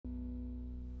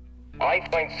I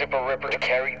find Zipper Ripper to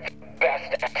carry the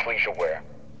best athleisure wear.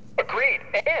 Agreed,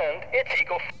 and it's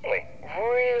eco-friendly.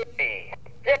 Really?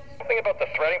 Yeah, something about the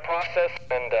threading process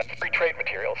and free trade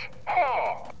materials.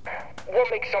 Huh. What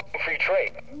makes something free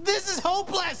trade? This is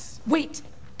hopeless! Wait,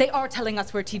 they are telling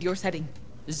us where TDR's heading.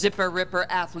 Zipper Ripper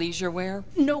athleisure wear?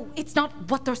 No, it's not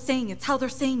what they're saying, it's how they're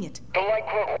saying it. The light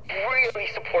quote really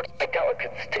supports my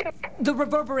delicates, too. The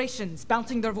reverberations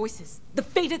bouncing their voices. The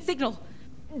faded signal.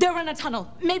 They're in a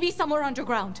tunnel, maybe somewhere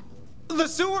underground. The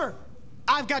sewer!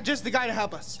 I've got just the guy to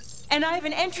help us. And I have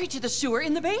an entry to the sewer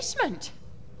in the basement.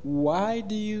 Why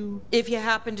do you... If you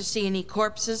happen to see any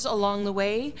corpses along the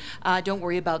way, don't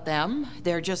worry about them.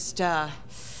 They're just,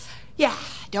 yeah,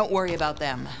 don't worry about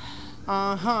them.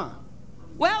 Uh-huh.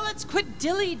 Well, let's quit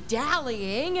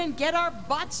dilly-dallying and get our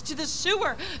butts to the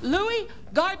sewer. Louis,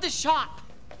 guard the shop.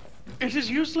 It is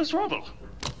useless rubble.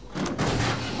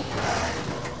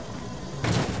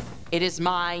 It is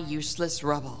my useless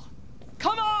rubble.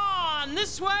 Come on,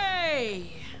 this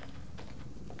way!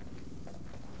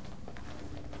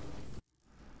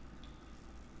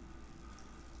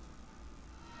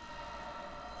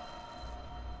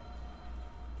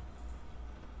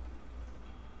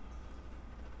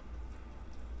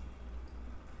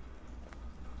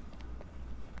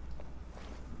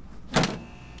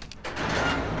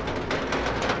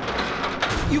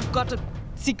 You've got a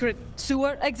secret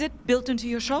sewer exit built into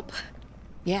your shop?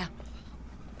 Yeah.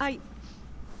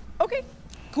 Okay,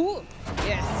 cool.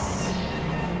 Yes.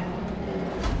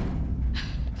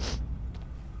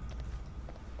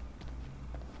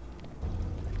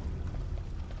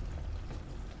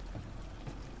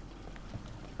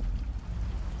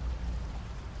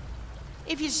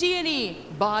 If you see any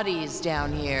bodies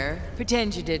down here,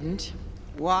 pretend you didn't.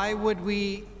 Why would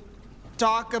we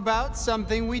talk about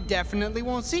something we definitely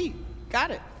won't see?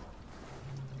 Got it.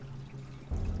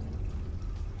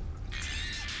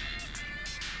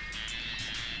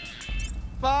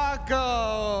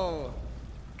 Paco!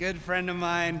 Good friend of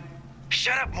mine.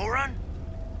 Shut up, moron!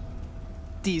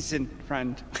 Decent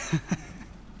friend.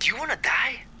 Do you wanna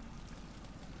die?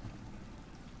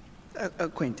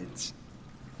 Acquaintance.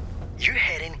 You're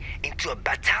heading into a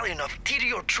battalion of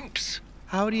TDR troops.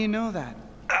 How do you know that?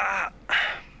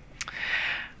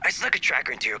 I snuck a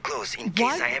tracker into your clothes in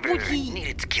case I ever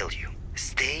needed to kill you.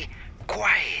 Stay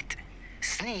quiet.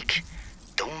 Sneak.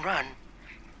 Don't run.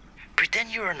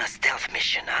 Pretend you're on a stealth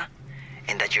mission, huh?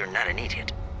 And that you're not an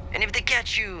idiot. And if they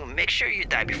catch you, make sure you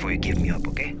die before you give me up,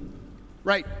 okay?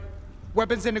 Right.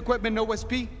 Weapons and equipment, no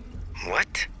OSP.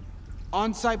 What?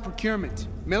 On-site procurement.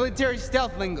 Military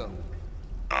stealth lingo.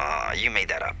 You made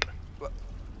that up.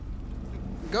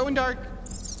 Going dark.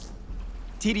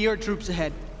 TDR troops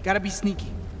ahead. Gotta be sneaky.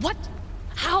 What?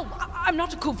 How? I'm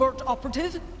not a covert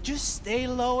operative. Just stay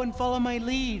low and follow my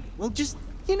lead. We'll just,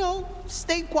 you know,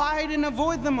 stay quiet and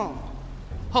avoid them all.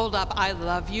 Hold up, I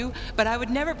love you, but I would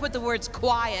never put the words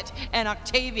quiet and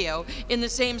Octavio in the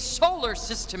same solar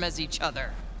system as each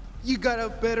other. You got a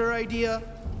better idea?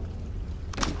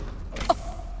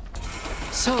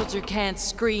 Soldier can't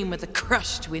scream with a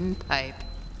crushed windpipe.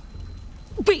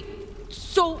 Wait,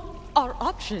 so our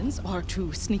options are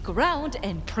to sneak around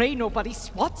and pray nobody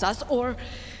spots us, or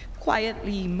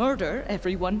quietly murder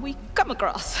everyone we come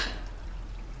across.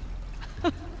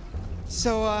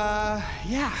 So,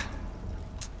 yeah.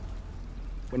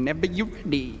 Whenever you're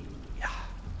ready.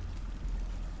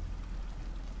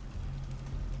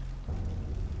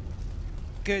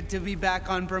 Good to be back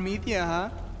on Promethea, huh?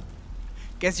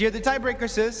 Guess you're the tiebreaker,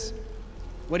 sis.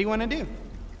 What do you want to do?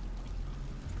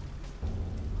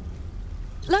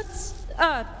 Let's,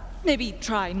 maybe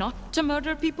try not to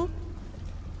murder people?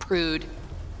 Prude.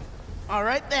 All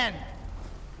right, then.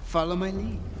 Follow my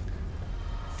lead.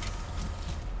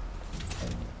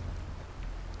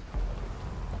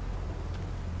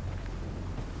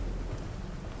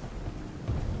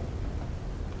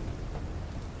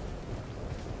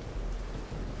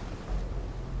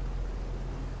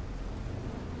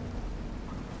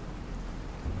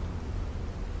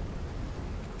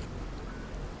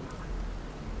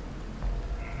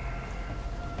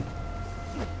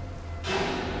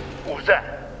 What was that?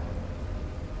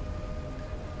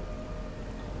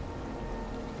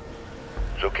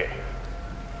 It's okay.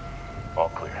 All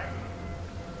clear.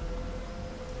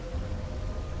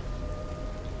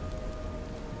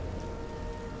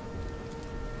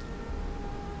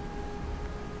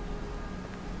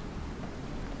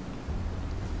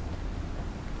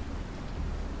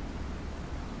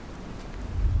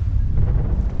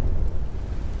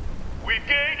 We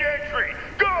gained entry!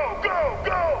 Go, go,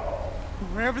 go!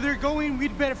 Wherever they're going,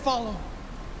 we'd better follow.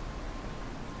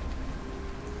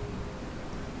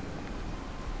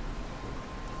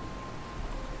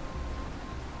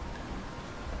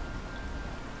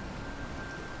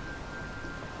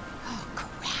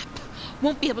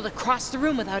 Won't be able to cross the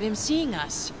room without him seeing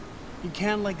us. You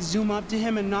can't, like, zoom up to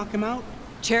him and knock him out?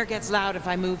 Chair gets loud if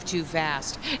I move too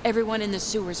fast. Everyone in the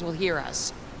sewers will hear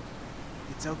us.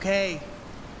 It's okay.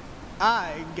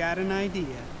 I got an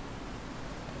idea.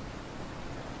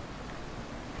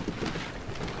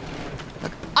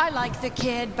 I like the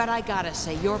kid, but I gotta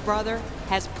say, your brother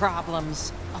has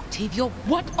problems. Octavio,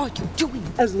 what are you doing?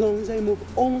 As long as I move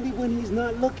only when he's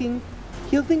not looking,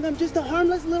 he'll think I'm just a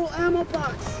harmless little ammo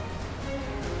box.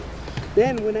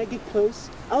 Then when I get close,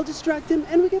 I'll distract him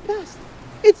and we get past.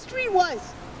 It's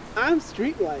streetwise. I'm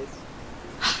streetwise.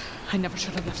 I never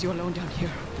should have left you alone down here.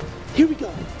 Here we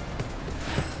go.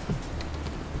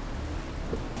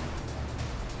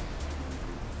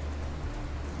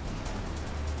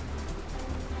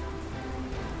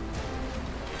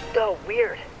 So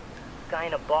weird. Guy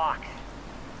in a box.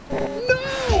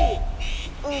 No!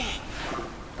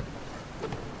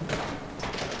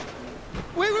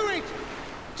 Wait.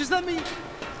 Just let me...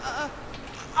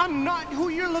 I'm not who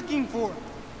you're looking for.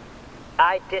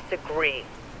 I disagree.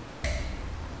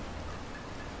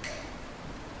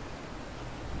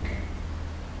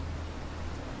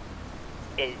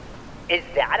 Is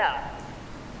that a...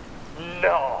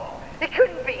 No, it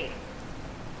couldn't be.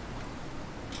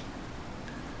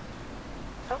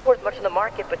 Not worth much in the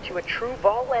market, but to a true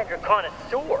Vaultlander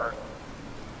connoisseur.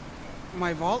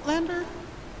 My Vaultlander?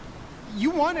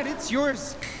 You want it, it's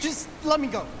yours. Just let me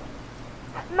go.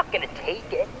 I'm not gonna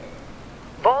take it.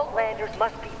 Vaultlanders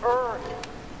must be earned.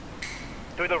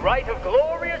 Through the rite of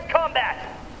glorious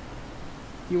combat.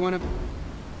 You wanna...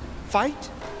 fight?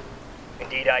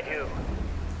 Indeed I do.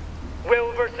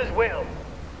 Will versus will.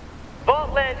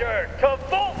 Vaultlander to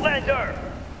Vaultlander!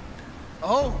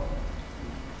 Oh.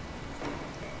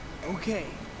 Okay.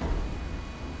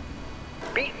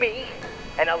 Beat me,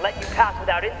 and I'll let you pass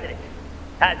without incident,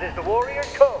 as is the warrior's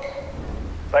code.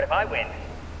 But if I win,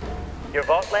 your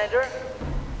Vaultlander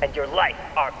and your life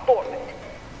are forfeit.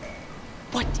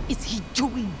 What is he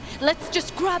doing? Let's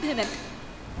just grab him and...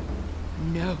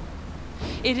 No.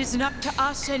 It isn't up to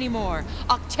us anymore.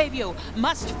 Octavio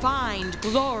must find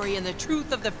glory in the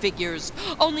truth of the figures.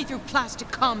 Only through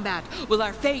plastic combat will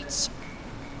our fates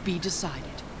be decided.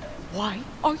 Why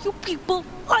are you people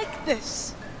like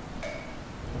this?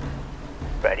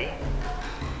 Ready?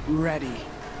 Ready.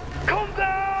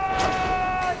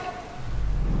 Combat!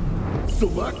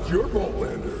 Select your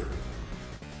Vaultlander.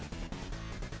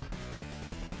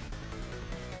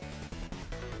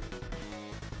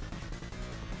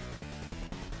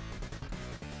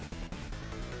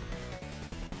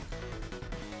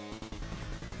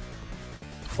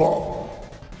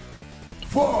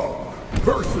 Fog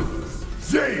versus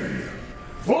Zing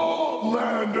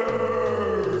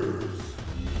Vaultlanders.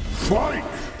 Fight!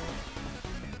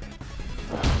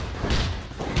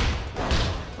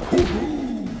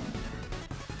 Hoo-hoo!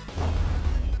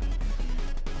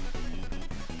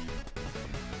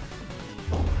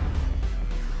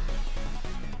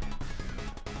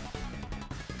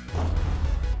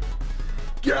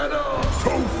 Get up,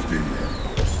 Toasty!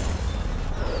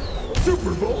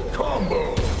 Super Bowl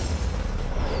combo!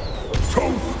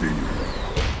 Toasty!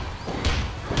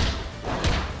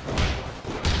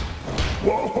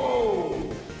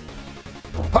 Whoa!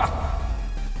 Ha!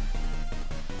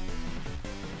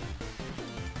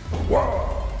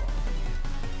 Wow!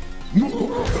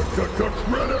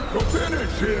 Critical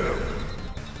finish him!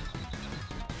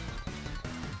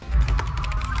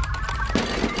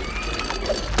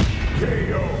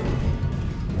 KO!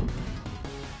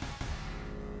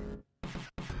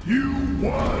 You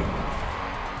won!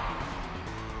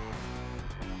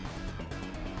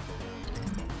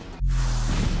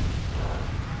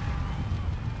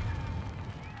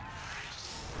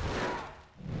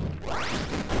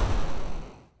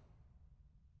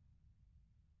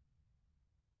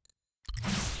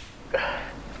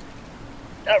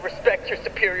 I respect your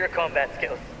superior combat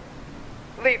skills.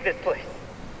 Leave this place.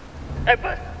 I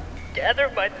must gather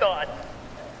my thoughts.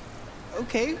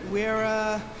 Okay,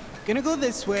 we're, gonna go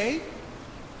this way.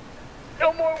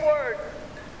 No more words.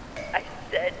 I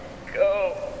said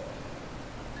go.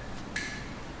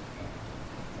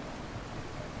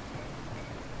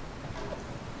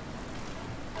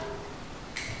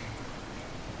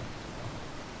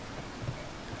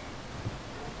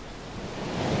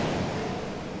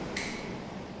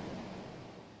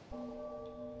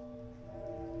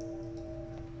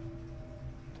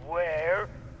 Where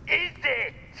is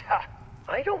it?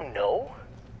 I don't know.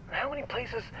 How many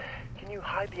places can you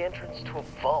hide the entrance to a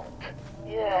vault?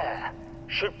 Yeah,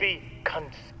 should be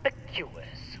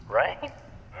conspicuous, right?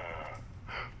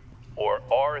 Or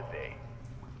are they?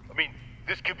 I mean,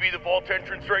 This could be the vault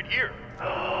entrance right here.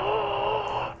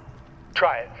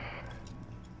 Try it.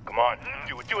 Come on,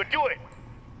 do it, do it, do it!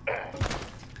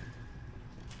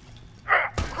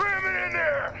 Cram it in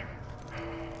there!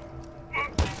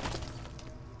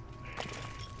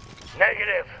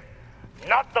 Negative.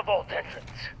 Not the vault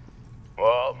entrance.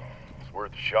 Well, it's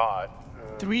worth a shot.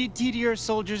 3 TDR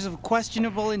soldiers of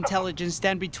questionable intelligence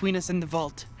stand between us and the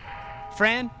vault.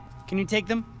 Fran, can you take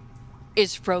them?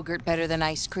 Is Frogurt better than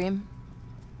ice cream?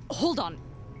 Hold on.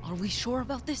 Are we sure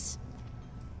about this?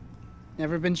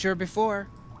 Never been sure before.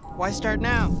 Why start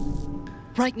now?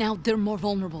 Right now, they're more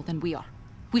vulnerable than we are.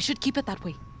 We should keep it that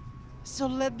way. So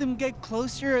let them get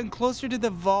closer and closer to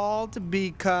the vault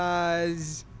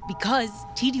because... Because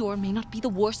TDR may not be the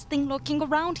worst thing lurking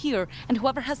around here, and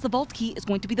whoever has the vault key is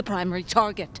going to be the primary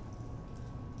target.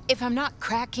 If I'm not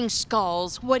cracking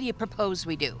skulls, what do you propose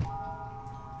we do?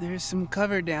 There's some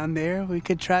cover down there. We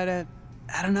could try to,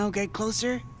 I don't know, get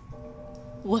closer?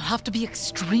 We'll have to be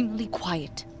extremely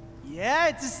quiet. Yeah,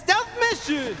 it's a stealth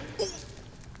mission!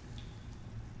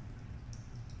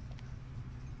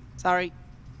 Sorry.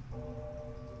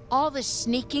 All this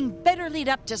sneaking better lead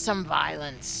up to some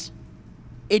violence.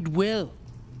 It will.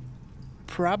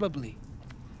 Probably.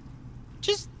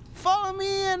 Just follow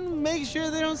me and make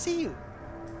sure they don't see you.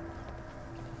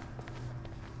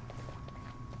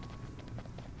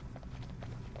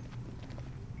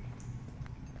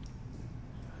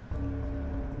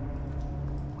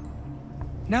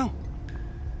 Now,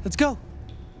 let's go.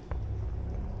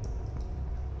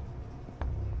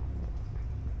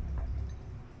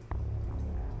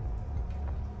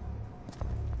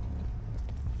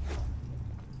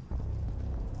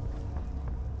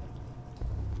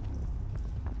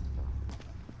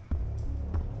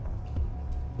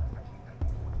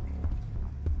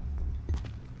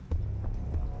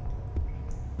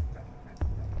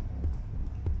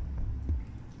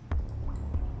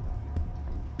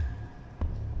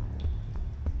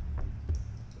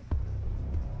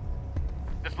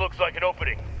 This looks like an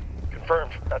opening.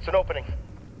 Confirmed. That's an opening.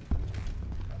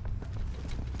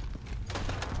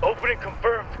 Opening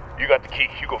confirmed. You got the key.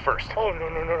 You go first. Oh,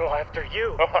 no, after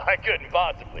you. I couldn't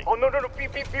possibly. Oh, no, be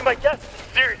my guest.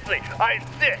 Seriously, I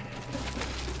insist.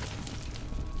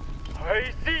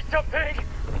 I see something.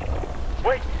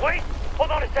 Wait,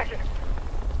 hold on a second.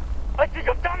 I think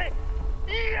I've done it.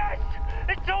 Yes,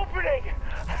 it's opening.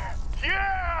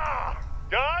 Yeah!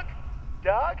 Doug?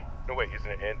 Doug? No, wait, isn't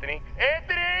it Anthony?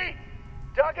 Anthony!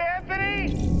 Doug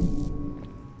Anthony!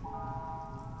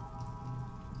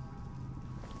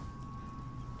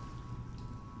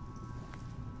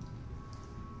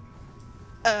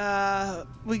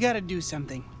 We gotta do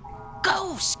something.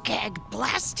 Go, Skag,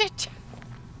 blast it!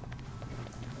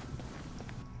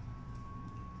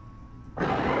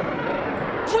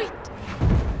 Wait!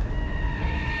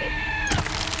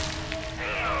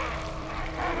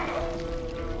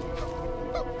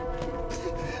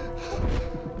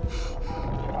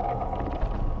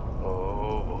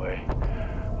 Oh boy.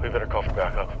 We better call for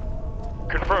backup.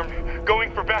 Confirmed.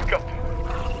 Going for backup.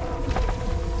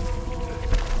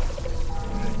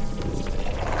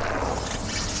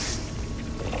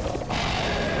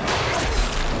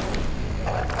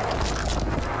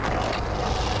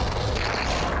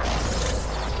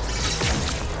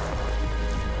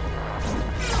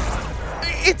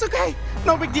 It's okay.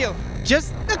 No big deal.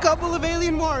 Just a couple of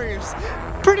alien warriors.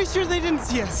 Pretty sure they didn't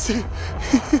see us.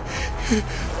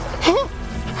 Huh?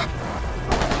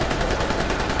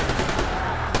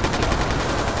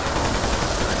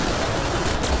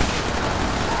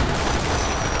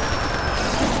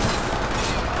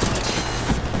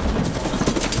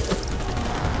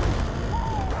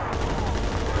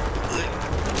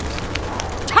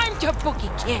 Time to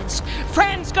boogie, kids.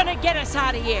 Fran's gonna get us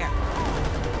out of here.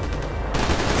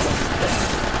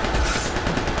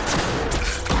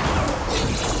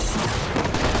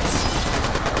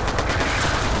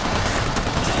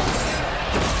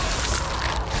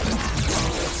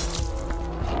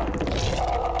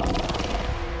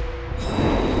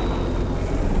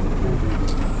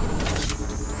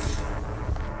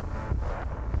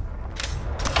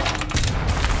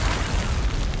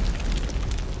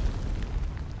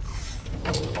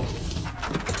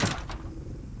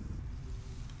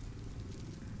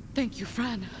 Thank you,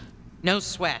 Fran. No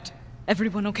sweat.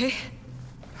 Everyone okay?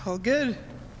 All good.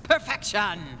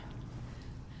 Perfection!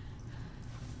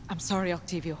 I'm sorry,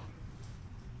 Octavio.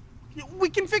 We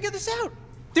can figure this out.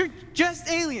 They're just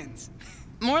aliens.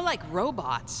 More like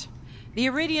robots. The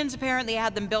Iridians apparently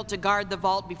had them built to guard the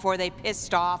vault before they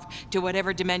pissed off to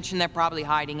whatever dimension they're probably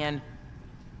hiding in.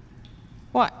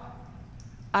 What?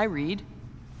 I read.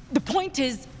 The point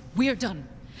is, we're done.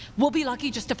 We'll be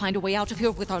lucky just to find a way out of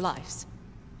here with our lives.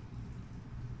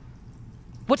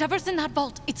 Whatever's in that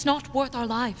vault, it's not worth our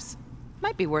lives.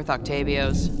 Might be worth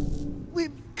Octavio's.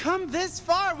 We've come this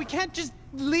far. We can't just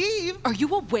leave. Are you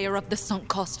aware of the sunk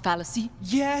cost fallacy?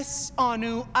 Yes,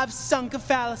 Anu. I've sunk a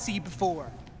fallacy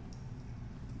before.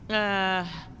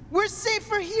 We're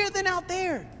safer here than out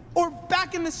there. Or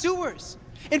back in the sewers.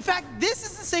 In fact, this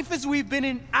is the safest we've been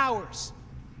in hours.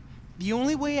 The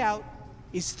only way out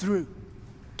is through.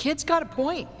 Kid's got a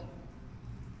point.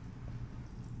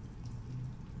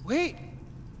 Wait.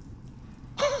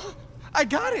 I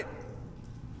got it.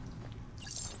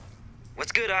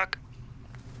 What's good, Ock?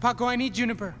 Paco, I need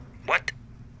Juniper. What?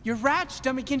 Your Ratch,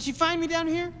 dummy. Can she find me down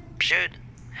here? Should.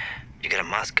 You got a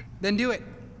mask? Then do it.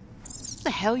 What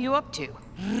the hell you up to?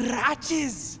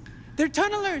 Ratches! They're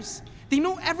tunnelers. They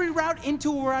know every route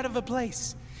into or out of a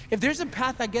place. If there's a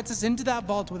path that gets us into that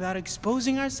vault without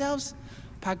exposing ourselves,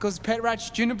 Paco's pet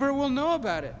Ratch Juniper will know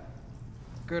about it.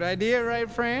 Good idea, right,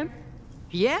 Fran?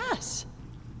 Yes.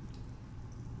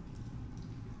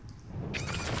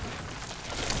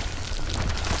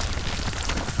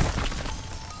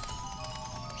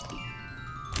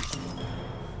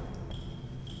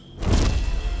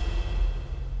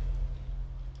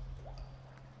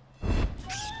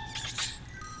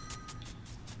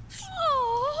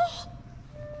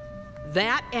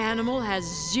 That animal has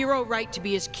zero right to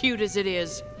be as cute as it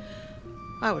is.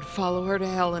 I would follow her to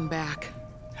hell and back.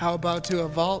 How about to a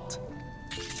vault?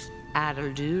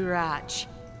 That'll do, Ratch.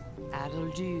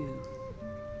 That'll do.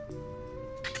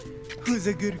 Who's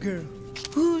a good girl?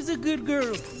 Who's a good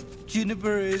girl?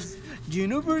 Juniper is.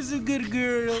 Juniper's a good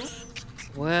girl.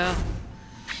 Well,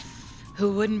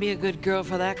 who wouldn't be a good girl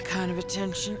for that kind of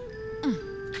attention?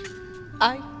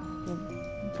 I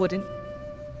wouldn't.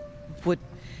 Would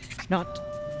not.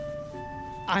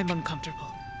 I'm uncomfortable.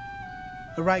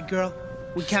 All right, girl.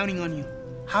 We're counting on you.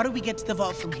 How do we get to the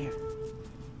vault from here?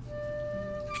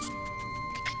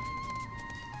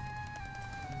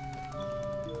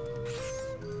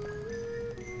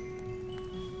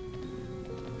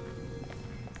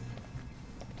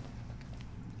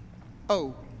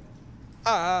 Oh.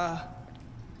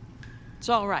 It's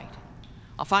all right.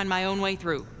 I'll find my own way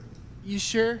through. You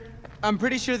sure? I'm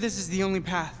pretty sure this is the only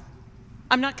path.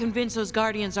 I'm not convinced those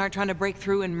Guardians aren't trying to break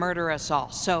through and murder us all,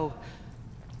 so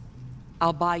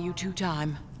I'll buy you 2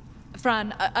 time.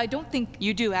 Fran, I don't think...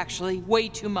 You do, actually. Way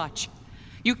too much.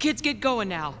 You kids get going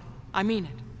now. I mean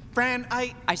it. Fran,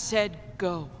 I said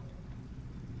go.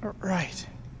 Right.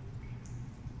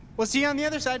 We'll see you on the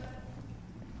other side.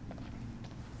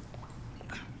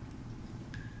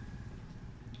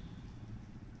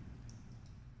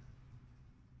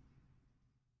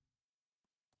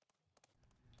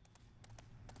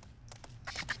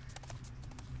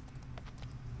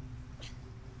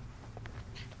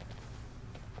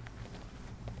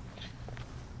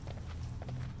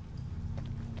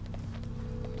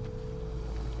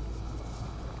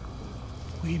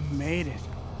 We made it.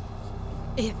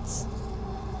 It's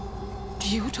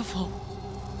beautiful.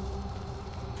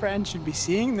 Fran should be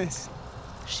seeing this.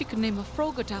 She could name a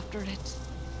Frogut after it.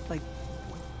 Like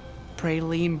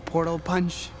praline portal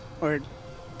punch or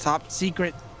top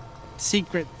secret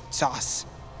sauce.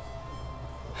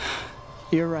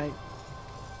 You're right.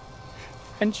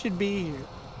 Fran should be here.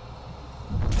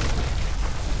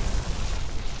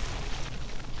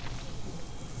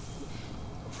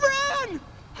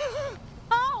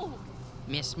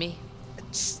 Miss me?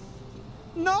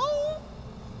 No?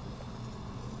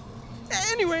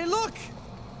 Anyway, look!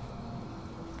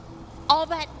 All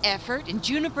that effort, and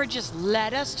Juniper just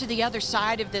led us to the other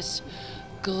side of this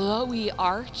glowy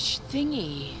arch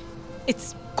thingy.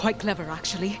 It's quite clever,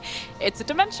 actually. It's a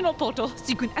dimensional portal, so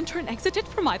you can enter and exit it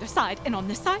from either side. And on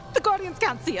this side, the Guardians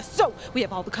can't see us, so we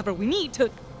have all the cover we need to...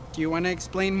 Do you want to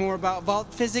explain more about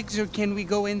vault physics, or can we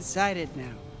go inside it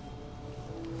now?